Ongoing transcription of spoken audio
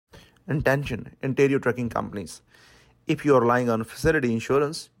intention, Ontario trucking companies. If you are relying on facility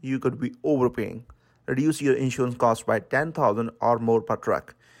insurance, you could be overpaying. Reduce your insurance cost by $10,000 or more per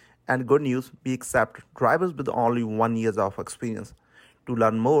truck. And good news, we accept drivers with only 1 year of experience. To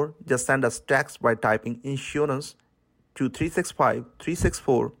learn more, just send us text by typing insurance to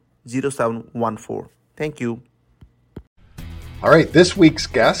 365-364-0714. Thank you. All right, this week's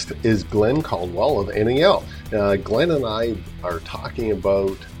guest is Glenn Caldwell of NAL. Glenn and I are talking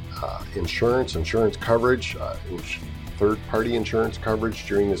about insurance coverage, third-party insurance coverage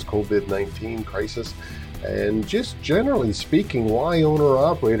during this COVID-19 crisis, and just generally speaking, why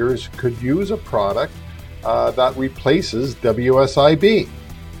owner-operators could use a product that replaces WSIB.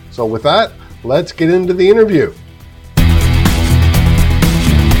 So with that, let's get into the interview.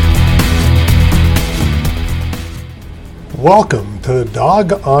 Welcome to the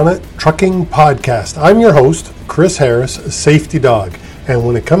Dog On It Trucking Podcast. I'm your host, Chris Harris, Safety Dog. And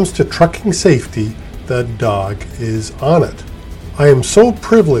when it comes to trucking safety, the dog is on it. I am so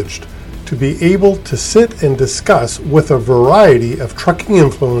privileged to be able to sit and discuss with a variety of trucking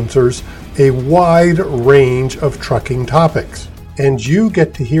influencers a wide range of trucking topics. And you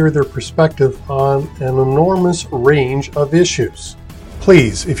get to hear their perspective on an enormous range of issues.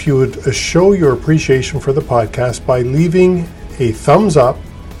 Please, if you would show your appreciation for the podcast by leaving a thumbs up,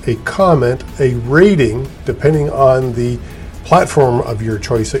 a comment, a rating, depending on the platform of your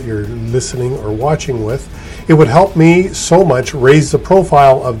choice that you're listening or watching with, it would help me so much raise the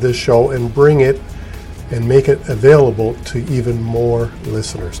profile of this show and bring it and make it available to even more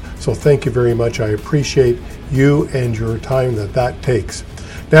listeners. So thank you very much. I appreciate you and your time that takes.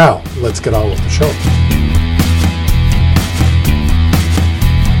 Now, let's get on with the show.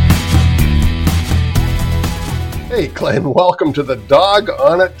 Hey, Glenn, welcome to the Dog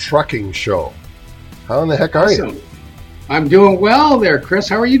On It Trucking Show. How in the heck are you? I'm doing well there, Chris.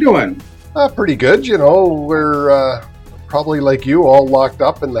 How are you doing? Pretty good. You know, we're probably like you, all locked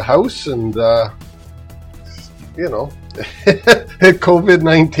up in the house and,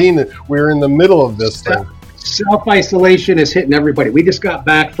 COVID-19, we're in the middle of this thing. Self-isolation is hitting everybody. We just got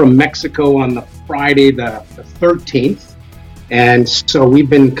back from Mexico on the Friday, the 13th. And so we've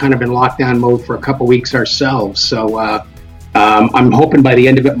been kind of in lockdown mode for a couple weeks ourselves. So I'm hoping by the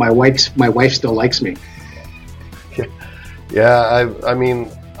end of it, my wife still likes me. Yeah, I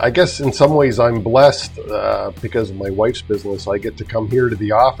mean, I guess in some ways I'm blessed because of my wife's business. I get to come here to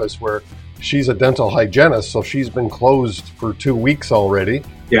the office where she's a dental hygienist, so she's been closed for 2 weeks already.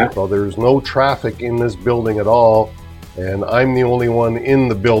 Yeah. So there's no traffic in this building at all, and I'm the only one in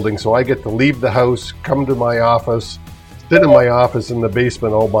the building, so I get to leave the house, come to my office, sit in my office in the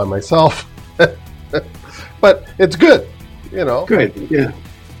basement all by myself. But it's good, you know. Good, yeah.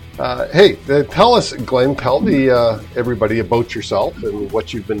 Hey, tell us, Glenn, tell everybody about yourself and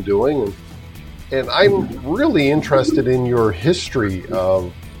what you've been doing. And I'm really interested in your history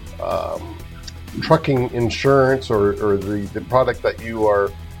of trucking insurance or the product that you are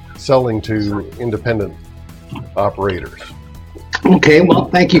selling to independent operators. Okay, well,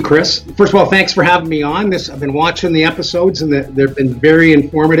 thank you, Chris. First of all, thanks for having me on. I've been watching the episodes, and they've been very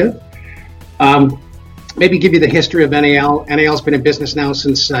informative. Maybe give you the history of NAL. NAL's been in business now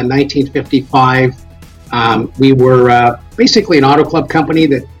since 1955. We were basically an auto club company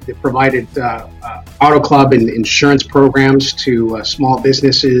that provided auto club and insurance programs to small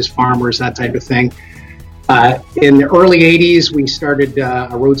businesses, farmers, that type of thing. In the early 80s, we started a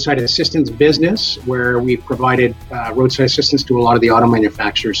roadside assistance business where we provided roadside assistance to a lot of the auto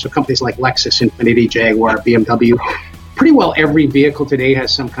manufacturers. So companies like Lexus, Infiniti, Jaguar, BMW. Pretty well every vehicle today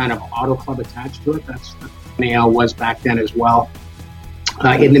has some kind of auto club attached to it. That's what NAL was back then as well.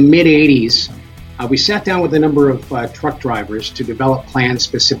 In the mid-80s, we sat down with a number of truck drivers to develop plans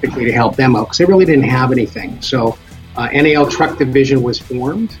specifically to help them out because they really didn't have anything. So NAL Truck Division was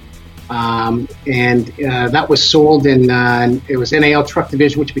formed. And that was sold it was NAL Truck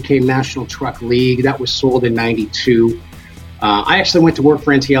Division, which became National Truck League. That was sold in 92. I actually went to work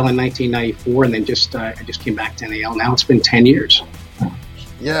for NTL in 1994 and then I just came back to NAL. Now it's been 10 years.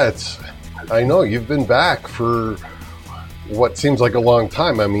 Yeah, I know you've been back for what seems like a long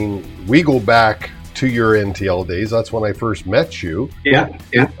time. I mean, we go back to your NTL days. That's when I first met you. Yeah.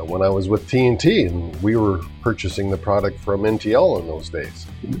 When I was with TNT and we were purchasing the product from NTL in those days.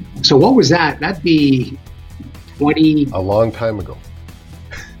 So what was that? That'd be 20... A long time ago.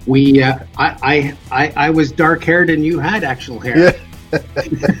 I was dark haired and you had actual hair. Yeah.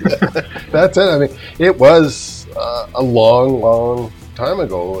 That's it. I mean, it was a long time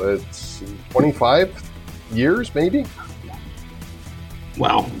ago. It's 25 years, maybe.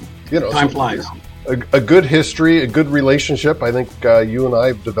 Well, time flies. A good history, a good relationship. I think you and I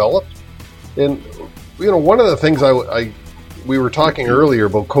have developed. And one of the things we were talking earlier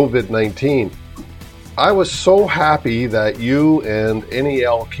about COVID-19. I was so happy that you and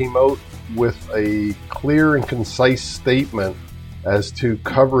NAL came out with a clear and concise statement as to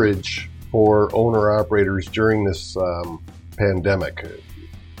coverage for owner-operators during this pandemic.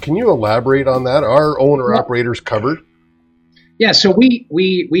 Can you elaborate on that? Are owner-operators covered? Yeah, so we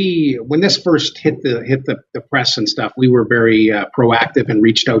when this first hit the press and stuff, we were very proactive and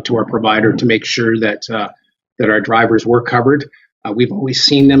reached out to our provider to make sure that our drivers were covered. We've always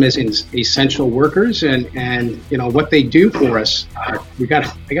seen them as essential workers, and what they do for us. I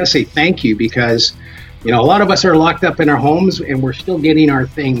gotta say thank you, because a lot of us are locked up in our homes and we're still getting our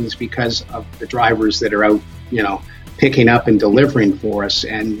things because of the drivers that are out, picking up and delivering for us,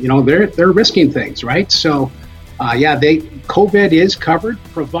 and they're risking things, right? So, COVID is covered,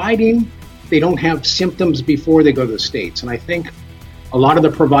 providing they don't have symptoms before they go to the States, and I think a lot of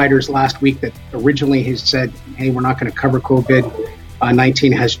the providers last week that originally has said, hey, we're not going to cover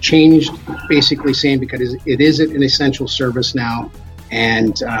COVID-19 has changed, basically saying because it is an essential service now.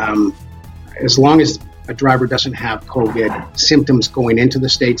 And as long as a driver doesn't have COVID symptoms going into the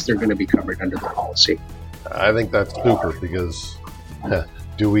States, they're going to be covered under the policy. I think that's super, because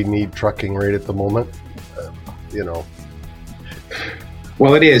do we need trucking right at the moment?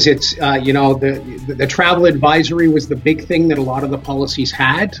 Well, it is. It's, the travel advisory was the big thing that a lot of the policies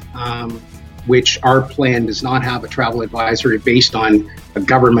had, which our plan does not have a travel advisory based on a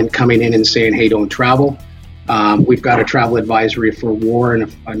government coming in and saying, hey, don't travel. We've got a travel advisory for war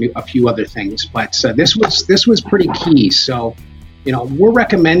and a few other things. But this was pretty key. So, we're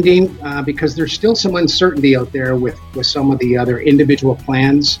recommending, because there's still some uncertainty out there with some of the other individual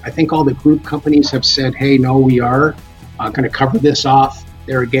plans. I think all the group companies have said, hey, no, we are going to cover this off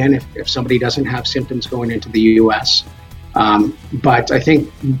there again if somebody doesn't have symptoms going into the U.S. But I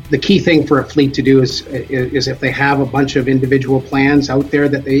think the key thing for a fleet to do is if they have a bunch of individual plans out there,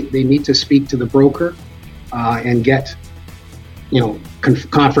 that they need to speak to the broker and get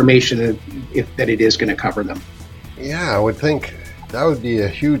confirmation that it is going to cover them. Yeah, I would think that would be a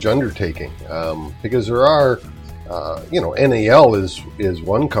huge undertaking, because there are NAL is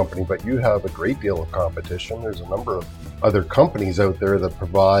one company, but you have a great deal of competition. There's a number of other companies out there that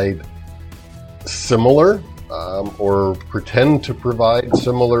provide similar or pretend to provide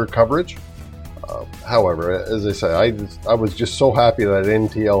similar coverage. However, as I say, I was just so happy that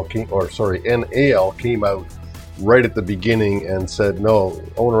NAL came out right at the beginning and said, no,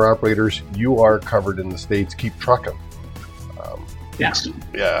 owner-operators, you are covered in the States, keep trucking. Yes.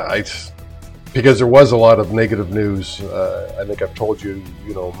 Yeah, because there was a lot of negative news. I think I've told you,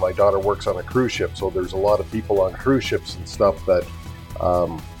 my daughter works on a cruise ship, so there's a lot of people on cruise ships and stuff that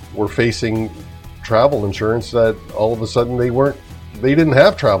were facing travel insurance that all of a sudden they didn't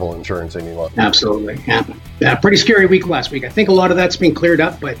have travel insurance anymore. Absolutely. Yeah. Pretty scary week last week. I think a lot of that's been cleared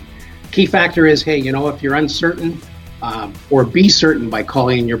up, but key factor is, hey, if you're uncertain, or be certain by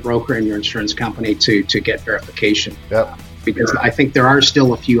calling your broker and your insurance company to get verification. Yep. Because I think there are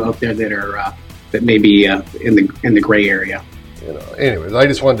still a few out there that are that may be in the gray area. Anyways, I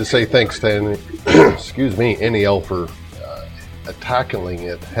just wanted to say thanks to NAL for tackling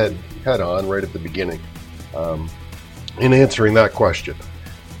it head on right at the beginning, in answering that question.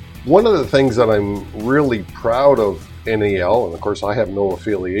 One of the things that I'm really proud of NAL, and of course I have no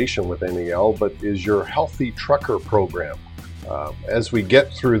affiliation with NAL, but is your Healthy Trucker program. As we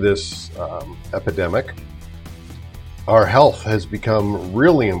get through this epidemic, our health has become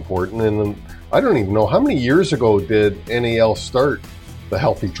really important, and I don't even know how many years ago did NAL start the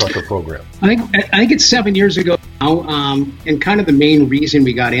Healthy Trucker program. I think it's 7 years ago now, and kind of the main reason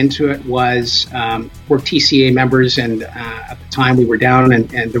we got into it was we're TCA members, and at the time we were down, and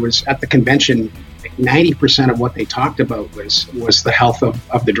there was at the convention, like 90% of what they talked about was the health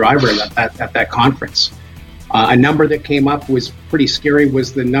of the driver at that conference. A number that came up was pretty scary,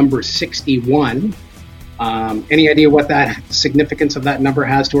 was the number 61. Any idea what that significance of that number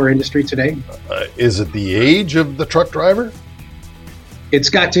has to our industry today? Is it the age of the truck driver? It's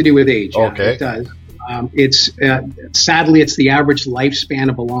got to do with age. Okay. Yeah, it does. Sadly, it's the average lifespan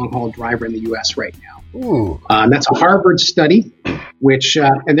of a long-haul driver in the U.S. right now. Ooh. That's a Harvard study, which,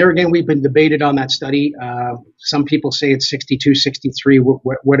 and there again, we've been debated on that study. Some people say it's 62, 63,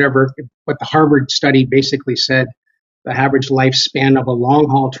 whatever. But the Harvard study basically said the average lifespan of a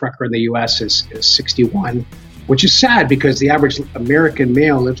long-haul trucker in the U.S. is 61, which is sad because the average American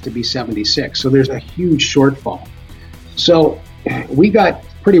male lives to be 76. So there's a huge shortfall. So we got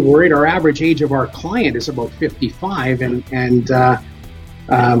pretty worried. Our average age of our client is about 55, and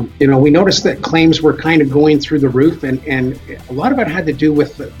We noticed that claims were kind of going through the roof, and a lot of it had to do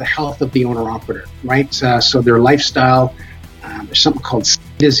with the health of the owner-operator, right? So their lifestyle, there's something called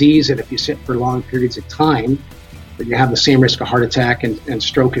disease, that if you sit for long periods of time, that you have the same risk of heart attack and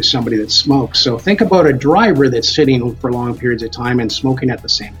stroke as somebody that smokes. So think about a driver that's sitting for long periods of time and smoking at the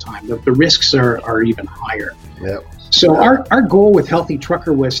same time. The risks are even higher. Yep. So our goal with Healthy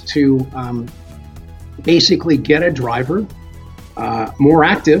Trucker was to basically get a driver more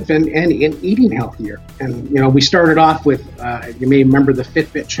active and eating healthier. And, we started off with, you may remember the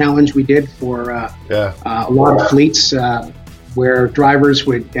Fitbit challenge we did for a lot of fleets where drivers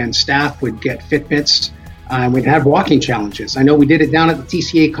and staff would get Fitbits. We'd have walking challenges. I know we did it down at the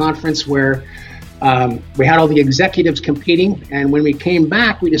TCA conference where we had all the executives competing. And when we came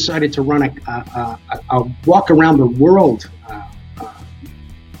back, we decided to run a walk around the world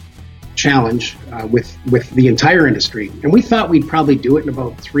challenge with the entire industry. And we thought we'd probably do it in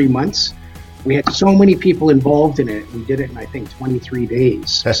about 3 months. We had so many people involved in it. We did it in, I think, 23 days.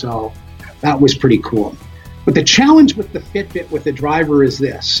 So that was pretty cool. But the challenge with the Fitbit with the driver is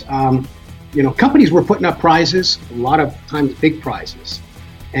this. Companies were putting up prizes, a lot of times big prizes.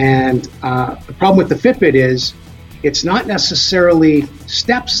 And the problem with the Fitbit is it's not necessarily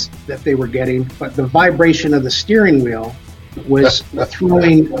steps that they were getting, but the vibration of the steering wheel was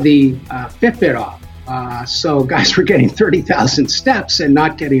throwing the Fitbit off. So guys were getting 30,000 steps and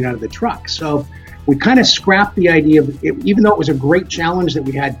not getting out of the truck. So we kind of scrapped the idea of it, even though it was a great challenge that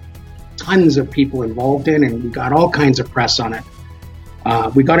we had tons of people involved in, and we got all kinds of press on it.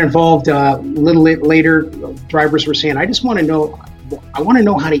 We got involved a little bit later. Drivers were saying, I want to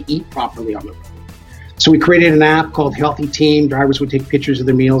know how to eat properly on the road. So we created an app called Healthy Team. Drivers would take pictures of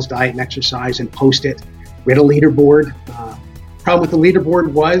their meals, diet, and exercise and post it. We had a leaderboard. Problem with the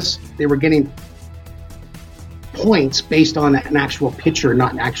leaderboard was they were getting points based on an actual picture,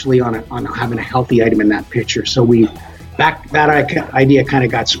 not actually on having a healthy item in that picture. So that idea kind of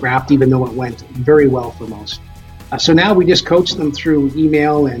got scrapped, even though it went very well for most. So now we just coach them through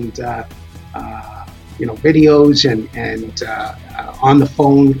email and videos and on the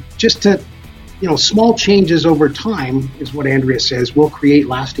phone, just to small changes over time is what Andrea says will create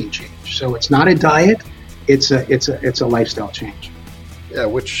lasting change. So it's not a diet. It's a lifestyle change. Yeah,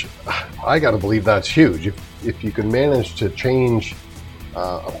 which I got to believe that's huge. If you can manage to change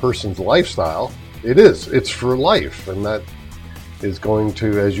a person's lifestyle, it's for life, and that is going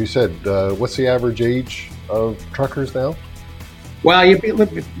to, as you said, what's the average age of truckers now? Well,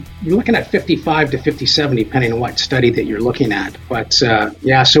 you're looking at 55 to 57, depending on what study that you're looking at. But so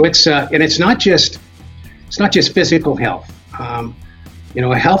it's and it's not just physical health.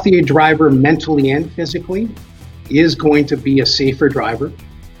 A healthier driver mentally and physically is going to be a safer driver.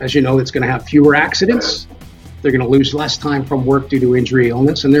 As you know, it's going to have fewer accidents. They're going to lose less time from work due to injury,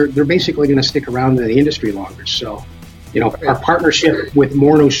 illness, and they're basically going to stick around in the industry longer. So, our partnership with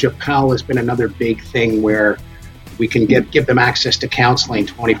Morneau Shepell has been another big thing where we can give them access to counseling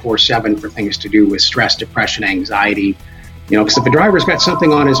 24/7 for things to do with stress, depression, anxiety. Because if a driver's got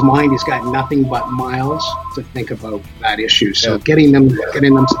something on his mind, he's got nothing but miles to think about that issue. So getting them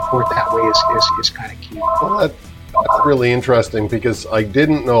support that way is kind of key. Well, that's really interesting, because I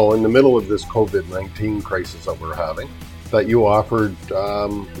didn't know in the middle of this COVID-19 crisis that we're having that you offered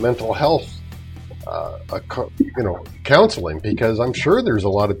mental health counseling, because I'm sure there's a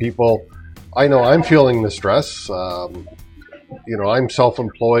lot of people. I know I'm feeling the stress. I'm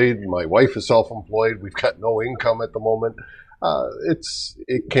self-employed. My wife is self-employed. We've got no income at the moment.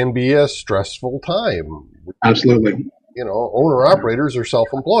 It can be a stressful time. Absolutely. Owner-operators are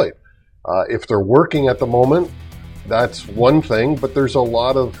self-employed. If they're working at the moment, that's one thing, but there's a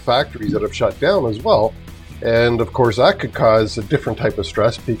lot of factories that have shut down as well. And of course, that could cause a different type of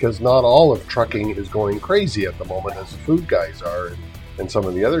stress, because not all of trucking is going crazy at the moment, as the food guys are and some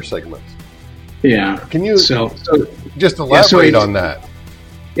of the other segments. Yeah. Can you just elaborate on that?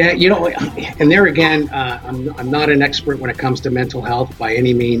 Yeah, and there again, I'm not an expert when it comes to mental health by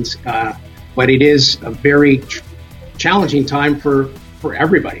any means, but it is a very challenging time for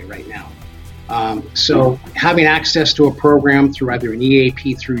everybody right now. So having access to a program through either an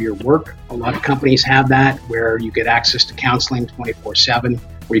EAP through your work, a lot of companies have that, where you get access to counseling 24/7,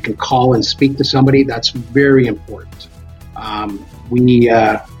 where you can call and speak to somebody. That's very important.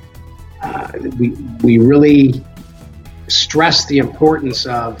 We really stress the importance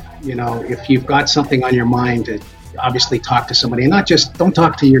of, if you've got something on your mind, to obviously talk to somebody, and don't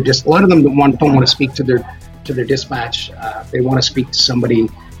talk to a lot of them don't want to speak to their dispatch. They want to speak to somebody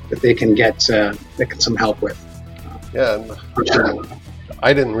that they can get some help with.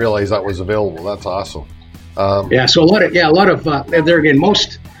 I didn't realize that was available. That's awesome. So a lot of there again,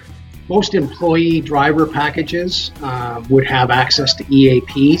 most employee driver packages would have access to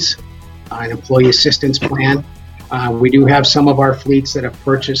EAPs, an employee assistance plan. We do have some of our fleets that have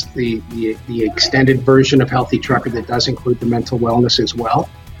purchased the extended version of Healthy Trucker that does include the mental wellness as well.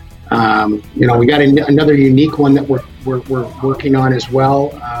 We got another unique one that we're working on as well,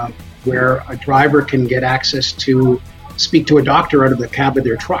 where a driver can get access to speak to a doctor out of the cab of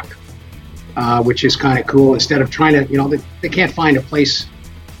their truck, which is kind of cool. Instead of trying to, they can't find a place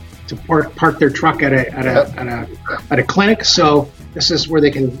to park their truck at a clinic. So this is where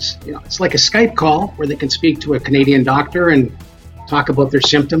they can, it's like a Skype call where they can speak to a Canadian doctor and talk about their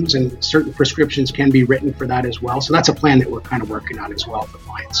symptoms, and certain prescriptions can be written for that as well. So that's a plan that we're kind of working on as well for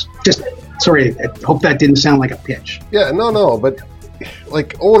clients. Sorry, I hope that didn't sound like a pitch. Yeah, no, but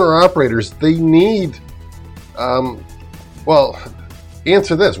like owner-operators, they need,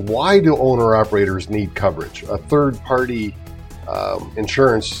 answer this. Why do owner-operators need coverage? A third-party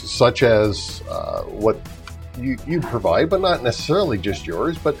insurance such as what you provide, but not necessarily just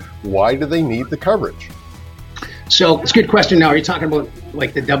yours, but why do they need the coverage? So it's a good question. Now, are you talking about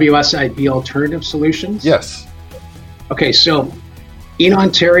like the WSIB alternative solutions? Yes. Okay, so in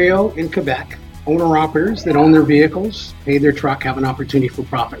Ontario and Quebec, owner-operators that own their vehicles, pay their truck, have an opportunity for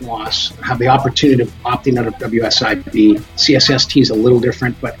profit and loss, have the opportunity of opting out of WSIB. CSST is a little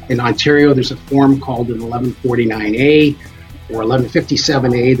different, but in Ontario, there's a form called an 1149A or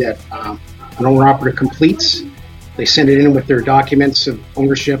 1157A that an owner-operator completes. They send it in with their documents of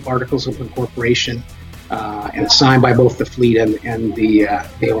ownership, articles of incorporation, and it's signed by both the fleet and the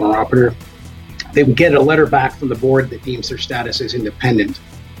owner-operator. They would get a letter back from the board that deems their status as independent.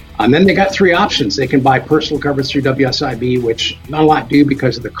 And then they got three options. They can buy personal coverage through WSIB, which not a lot do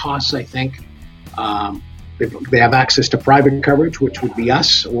because of the costs, I think. They have access to private coverage, which would be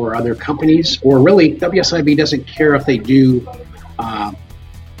us or other companies. Or really, WSIB doesn't care if they do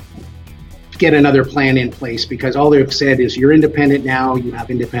get another plan in place, because all they've said is you're independent now, you have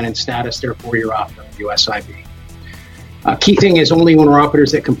independent status, therefore you're off WSIB. Key thing is only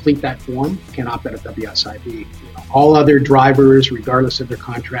owner-operators that complete that form can opt out of WSIB. All other drivers, regardless of their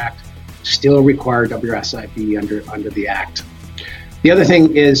contract, still require WSIB under the Act. The other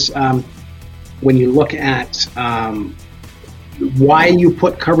thing is when you look at why you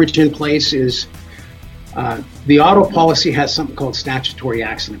put coverage in place is the auto policy has something called statutory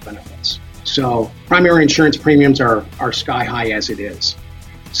accident benefits. So primary insurance premiums are sky high as it is.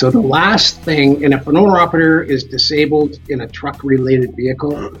 So the last thing, and if an owner-operator is disabled in a truck-related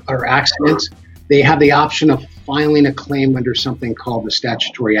vehicle or accident, they have the option of filing a claim under something called the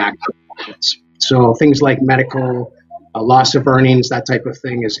statutory accident benefits. So things like medical, loss of earnings, that type of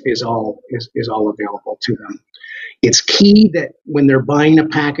thing is all available to them. It's key that when they're buying a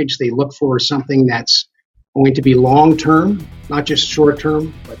package, they look for something that's going to be long-term, not just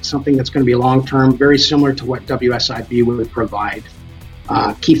short-term, but something that's going to be long-term, very similar to what WSIB would provide.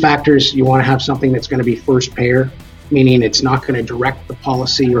 Key factors, you want to have something that's going to be first payer, meaning it's not going to direct the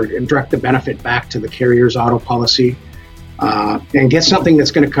policy or direct the benefit back to the carrier's auto policy. And get something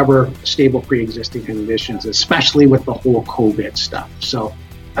that's going to cover stable pre-existing conditions, especially with the whole COVID stuff. So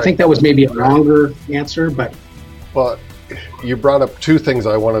I think that was maybe a longer answer, but... Well, you brought up two things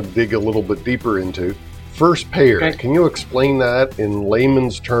I want to dig a little bit deeper into. First payer, okay. Can you explain that in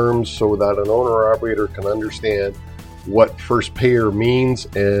layman's terms so that an owner-operator can understand what first payer means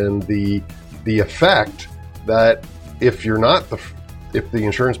and the effect that if the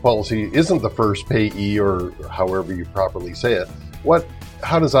insurance policy isn't the first payee, or however you properly say it,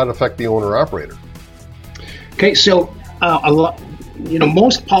 how does that affect the owner-operator? Okay, so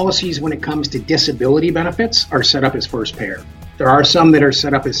most policies when it comes to disability benefits are set up as first payer. There are some that are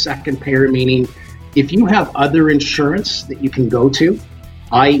set up as second payer, meaning if you have other insurance that you can go to,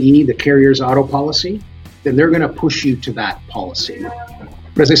 i.e. the carrier's auto policy, then they're going to push you to that policy.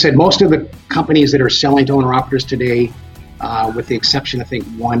 But as I said, most of the companies that are selling to owner-operators today, with the exception, I think,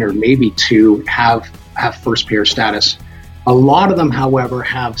 one or maybe two, have first payer status. A lot of them, however,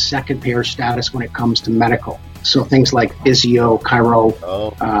 have second payer status when it comes to medical. So things like physio, chiro,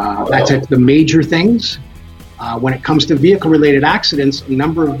 that's the major things. When it comes to vehicle-related accidents, a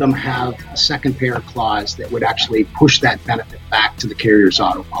number of them have a second payer clause that would actually push that benefit back to the carrier's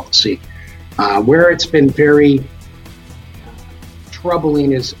auto policy. Where it's been very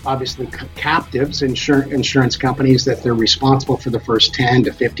troubling is obviously captives, insurance companies, that they're responsible for the first $10,000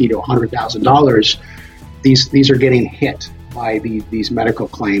 to $50,000 to $100,000. These are getting hit by these medical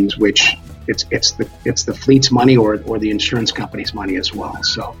claims, which it's the fleet's money or the insurance company's money as well.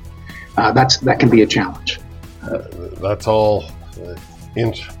 So that can be a challenge. That's all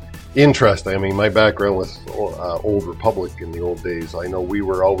interesting. I mean, my background was Old Republic in the old days. I know we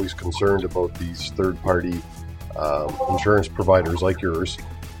were always concerned about these third-party insurance providers like yours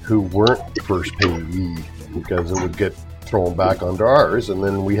who weren't first payee, because it would get thrown back onto ours, and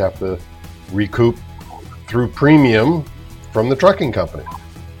then we have to recoup through premium from the trucking company.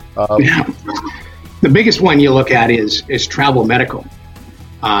 The biggest one you look at is travel medical.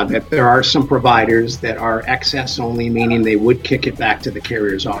 That there are some providers that are excess only, meaning they would kick it back to the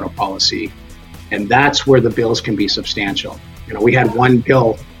carrier's auto policy, and that's where the bills can be substantial. You know, we had one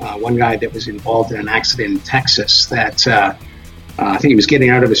bill, one guy that was involved in an accident in Texas that I think he was getting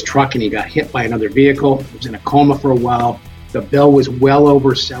out of his truck and he got hit by another vehicle. He was in a coma for a while. The bill was well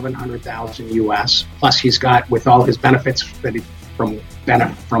over $700,000 US. Plus, he's got, with all his benefits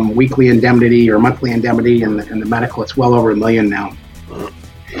that from weekly indemnity or monthly indemnity and the medical, it's well over $1 million now.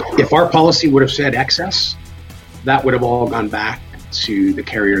 If our policy would have said excess, that would have all gone back to the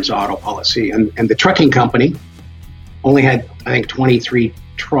carrier's auto policy. And the trucking company only had, I think, 23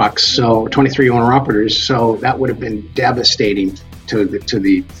 trucks, so 23 owner-operators. So that would have been devastating to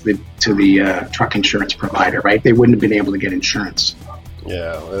the truck insurance provider, right? They wouldn't have been able to get insurance.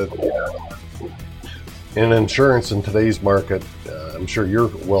 Yeah. And insurance in today's market, I'm sure you're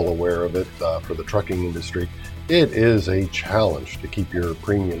well aware of it for the trucking industry. It is a challenge to keep your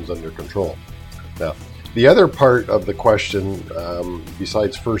premiums under control. Now, the other part of the question,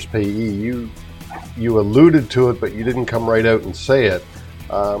 besides first payee, you alluded to it, but you didn't come right out and say it.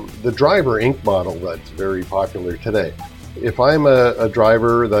 The Driver Inc. model that's very popular today. If I'm a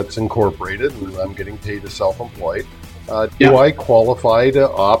driver that's incorporated and I'm getting paid as self-employed, do I qualify to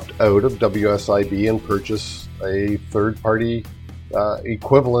opt out of WSIB and purchase a third-party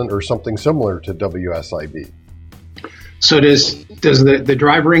equivalent or something similar to WSIB? So does the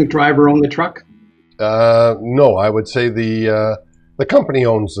Driver Inc. driver own the truck? No, I would say the company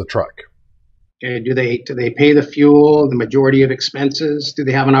owns the truck. And do they pay the fuel, the majority of expenses? Do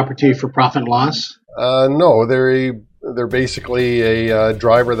they have an opportunity for profit and loss? No, they're basically a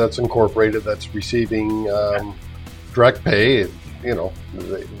driver that's incorporated that's receiving direct pay. You know,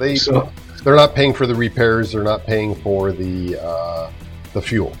 they're not paying for the repairs. They're not paying for the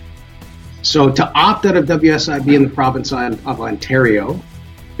fuel. So to opt out of WSIB in the province of Ontario,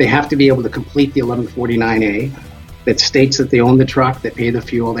 they have to be able to complete the 1149A that states that they own the truck, they pay the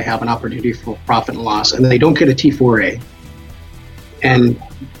fuel, they have an opportunity for profit and loss, and they don't get a T4A. And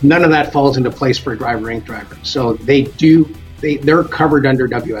none of that falls into place for a Driver Inc. driver. So they're covered under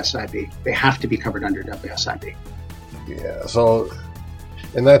WSIB. They have to be covered under WSIB. Yeah, so,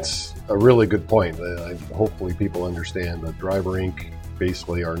 and that's a really good point. Hopefully people understand that Driver Inc.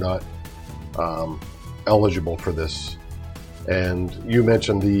 basically are not eligible for this. And you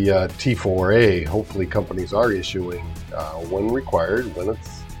mentioned the T4A. Hopefully companies are issuing when required, when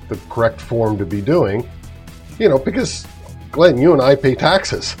it's the correct form to be doing, you know, because Glenn, you and I pay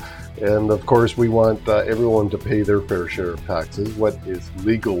taxes. And of course we want everyone to pay their fair share of taxes, what is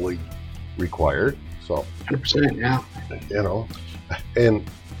legally required. So 100%, yeah. You know, and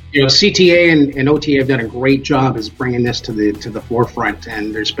you know, CTA and OTA have done a great job as bringing this to the forefront,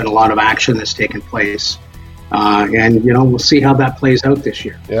 and there's been a lot of action that's taken place. And you know, we'll see how that plays out this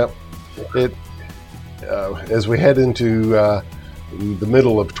year. Yep. As we head into the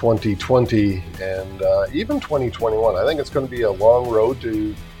middle of 2020 and even 2021, I think it's going to be a long road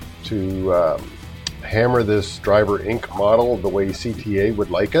to hammer this Driver Inc. model the way CTA would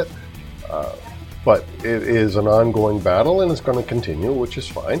like it. But it is an ongoing battle, and it's going to continue, which is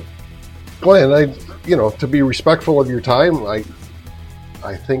fine. Glenn, to be respectful of your time,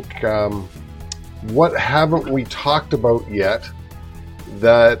 I think what haven't we talked about yet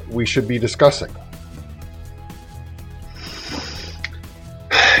that we should be discussing?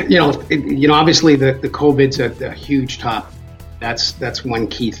 Obviously the COVID's a huge topic. That's one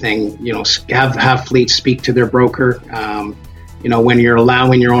key thing. You know, have fleets speak to their broker. When you're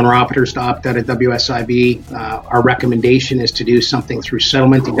allowing your owner-operators to opt out of WSIB, our recommendation is to do something through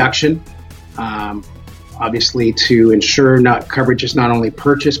settlement deduction, obviously to ensure coverage is not only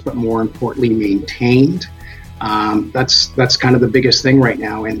purchased, but more importantly, maintained. That's kind of the biggest thing right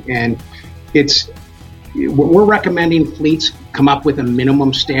now. And we're recommending fleets come up with a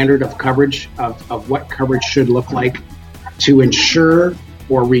minimum standard of coverage of what coverage should look like to ensure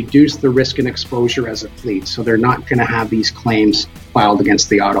or reduce the risk and exposure as a fleet. So they're not going to have these claims filed against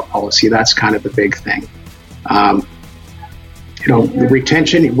the auto policy. That's kind of the big thing. The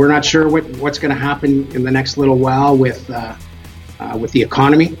retention, we're not sure what's going to happen in the next little while with the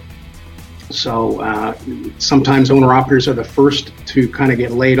economy. So sometimes owner-operators are the first to kind of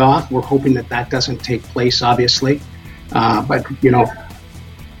get laid off. We're hoping that doesn't take place, obviously. But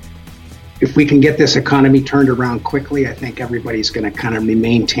if we can get this economy turned around quickly, I think everybody's going to kind of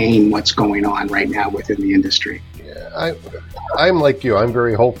maintain what's going on right now within the industry. Yeah, I'm like you. I'm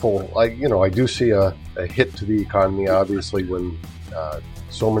very hopeful. I do see a hit to the economy, obviously, when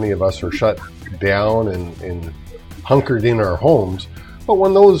so many of us are shut down and hunkered in our homes. But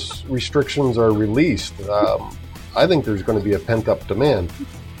when those restrictions are released, I think there's going to be a pent-up demand.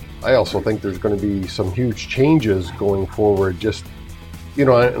 I also think there's going to be some huge changes going forward. Just, and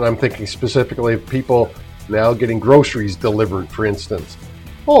I'm thinking specifically of people now getting groceries delivered, for instance.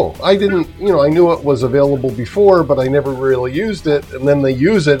 Oh, I didn't, I knew it was available before, but I never really used it. And then they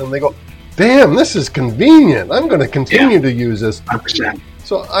use it and they go, damn, this is convenient. I'm going to continue to use this. 100%.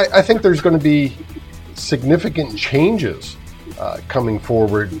 So I think there's going to be significant changes coming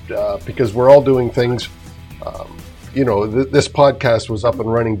forward because we're all doing things. This podcast was up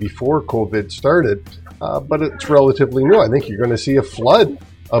and running before COVID started, but it's relatively new. I think you're going to see a flood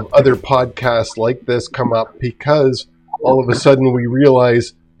of other podcasts like this come up because all of a sudden we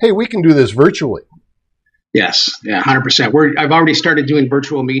realize, hey, we can do this virtually. Yes, 100%. I've already started doing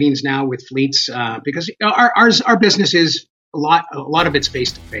virtual meetings now with fleets because our business is a lot of it's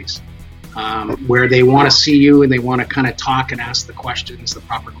face to face, where they want to see you and they want to kind of talk and ask the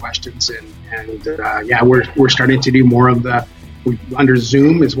proper questions, and we're starting to do more of under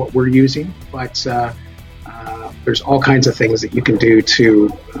Zoom is what we're using, but there's all kinds of things that you can do to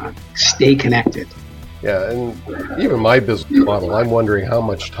stay connected. Yeah, and even my business model, I'm wondering how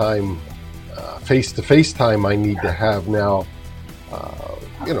much time, face-to-face time I need to have now.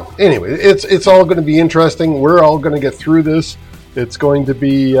 Anyway, it's all going to be interesting. We're all going to get through this. It's going to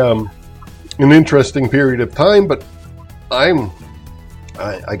be an interesting period of time, but I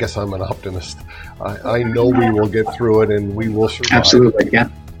guess I'm an optimist. I know we will get through it and we will survive. Absolutely, yeah.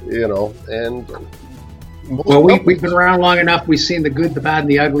 And well, we've been around long enough. We've seen the good, the bad, and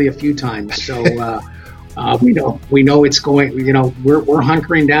the ugly a few times. So we know it's going. We're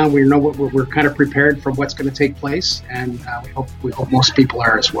hunkering down. We know we're kind of prepared for what's going to take place, and we hope most people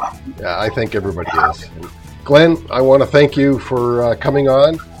are as well. Yeah, I think everybody is. And Glenn, I want to thank you for coming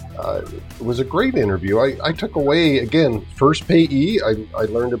on. It was a great interview. I took away, again, first payee. I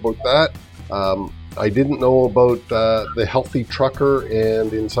learned about that. I didn't know about the healthy trucker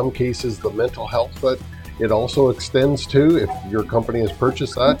and in some cases the mental health that it also extends to if your company has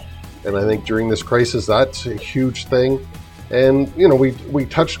purchased that. And I think during this crisis, that's a huge thing. And, we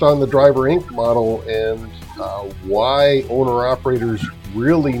touched on the Driver Inc. model and why owner-operators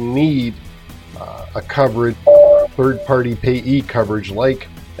really need a coverage, third-party payee coverage like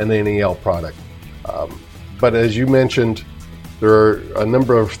an NAL product. But as you mentioned, there are a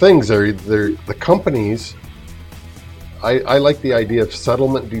number of things there. The companies, I like the idea of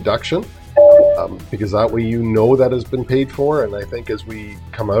settlement deduction because that way that has been paid for. And I think as we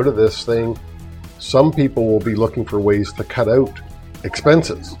come out of this thing, some people will be looking for ways to cut out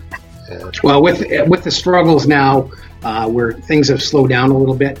expenses. Well, with the struggles now where things have slowed down a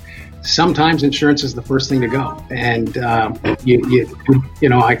little bit, sometimes insurance is the first thing to go. And I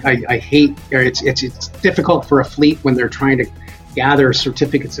hate, it's difficult for a fleet when they're trying to gather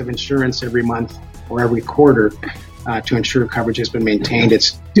certificates of insurance every month or every quarter to ensure coverage has been maintained.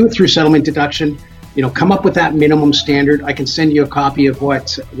 It's do it through settlement deduction. Come up with that minimum standard. I can send you a copy of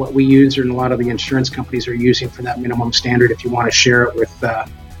what we use and a lot of the insurance companies are using for that minimum standard if you want to share it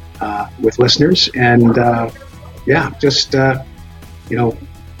with listeners. And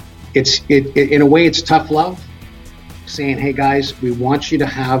it's in a way it's tough love, saying, hey guys, we want you to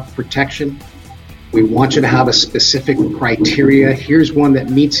have protection. We want you to have a specific criteria. Here's one that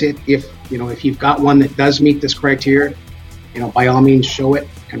meets it. If you've got one that does meet this criteria, by all means show it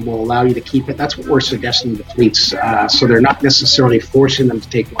and we'll allow you to keep it. That's what we're suggesting to fleets. So they're not necessarily forcing them to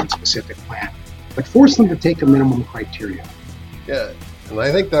take one specific plan, but force them to take a minimum criteria. Yeah, and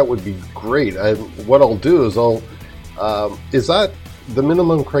I think that would be great. What I'll do is is that the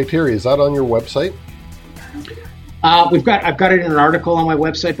minimum criteria, is that on your website? I've got it in an article on my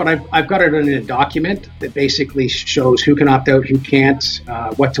website, but I've got it in a document that basically shows who can opt out, who can't,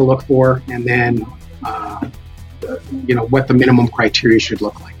 what to look for, and then what the minimum criteria should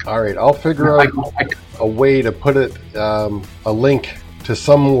look like. All right, I'll figure out a way to put it, a link to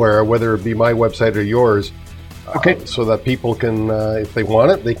somewhere, whether it be my website or yours, okay, so that people can, if they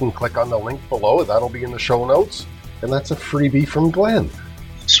want it, they can click on the link below. That'll be in the show notes, and that's a freebie from Glenn.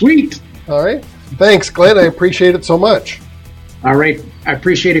 Sweet. All right. Thanks, Glenn. I appreciate it so much. All right. I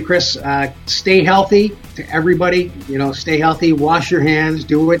appreciate it, Chris. Stay healthy to everybody. Stay healthy, wash your hands,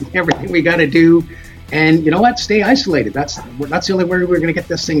 do everything we got to do. And you know what? Stay isolated. That's the only way we're going to get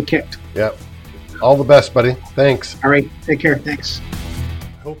this thing kicked. Yep. All the best, buddy. Thanks. All right. Take care. Thanks.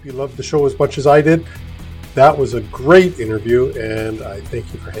 hope you loved the show as much as I did. That was a great interview, and I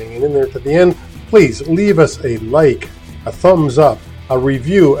thank you for hanging in there to the end. Please leave us a like, a thumbs up, a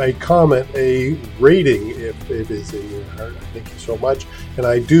review, a comment, a rating if it is in your heart. Thank you so much, and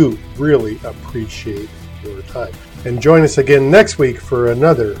I do really appreciate your time. And join us again next week for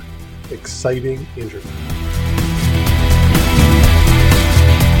another exciting interview.